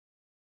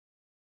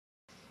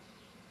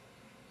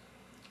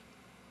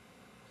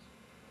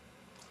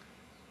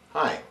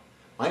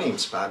My name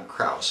is Bob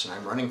Kraus and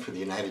I'm running for the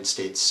United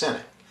States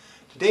Senate.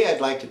 Today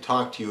I'd like to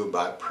talk to you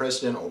about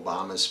President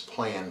Obama's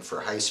plan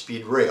for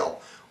high-speed rail,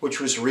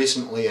 which was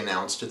recently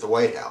announced at the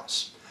White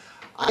House.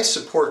 I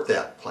support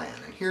that plan,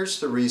 and here's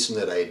the reason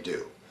that I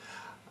do.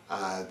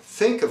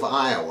 Think of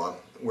Iowa,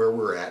 where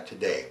we're at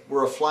today.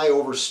 We're a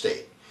flyover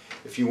state.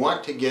 If you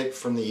want to get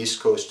from the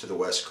East Coast to the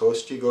West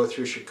Coast, you go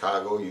through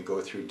Chicago, you go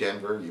through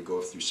Denver, you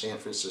go through San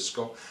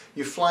Francisco,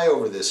 you fly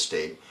over this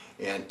state,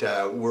 and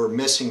we're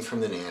missing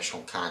from the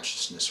national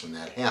consciousness when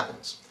that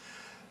happens.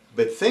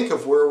 But think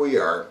of where we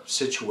are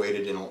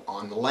situated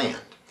on the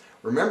land.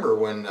 Remember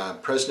when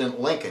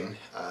President Lincoln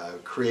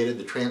created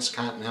the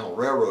Transcontinental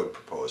Railroad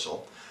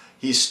proposal,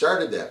 he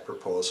started that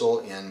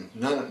proposal in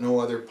no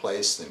other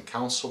place than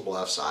Council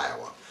Bluffs,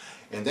 Iowa.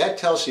 And that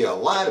tells you a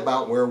lot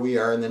about where we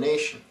are in the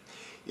nation.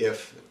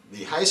 If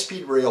the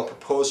high-speed rail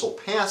proposal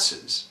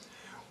passes,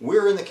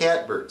 we're in the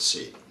catbird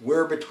seat.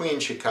 We're between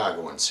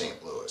Chicago and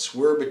St. Louis.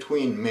 We're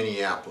between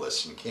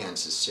Minneapolis and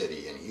Kansas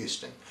City and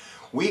Houston.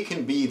 We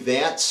can be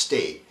that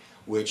state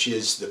which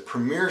is the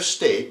premier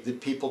state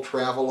that people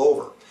travel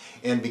over.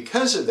 And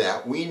because of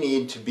that, we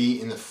need to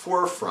be in the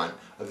forefront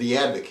of the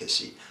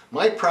advocacy.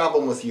 My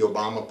problem with the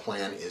Obama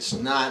plan is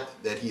not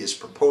that he has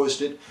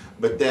proposed it,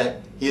 but that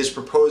he has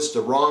proposed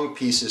the wrong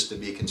pieces to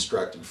be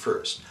constructed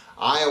first.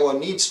 Iowa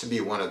needs to be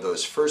one of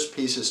those first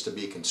pieces to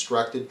be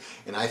constructed,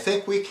 and I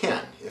think we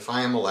can if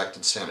I am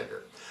elected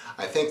senator.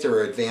 I think there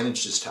are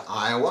advantages to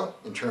Iowa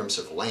in terms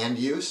of land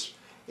use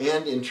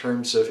and in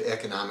terms of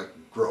economic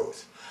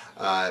growth.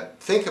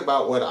 Think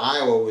about what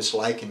Iowa was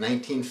like in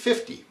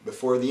 1950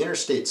 before the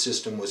interstate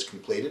system was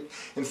completed,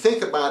 and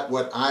think about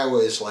what Iowa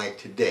is like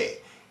today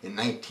in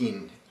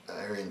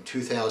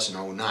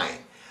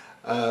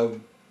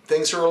 2009.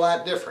 Things are a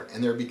lot different,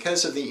 and they're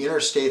because of the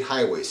interstate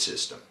highway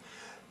system.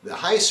 The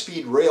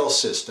high-speed rail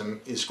system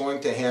is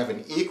going to have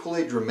an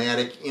equally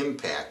dramatic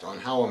impact on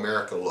how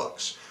America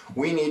looks.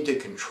 We need to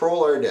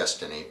control our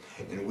destiny,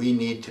 and we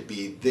need to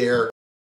be there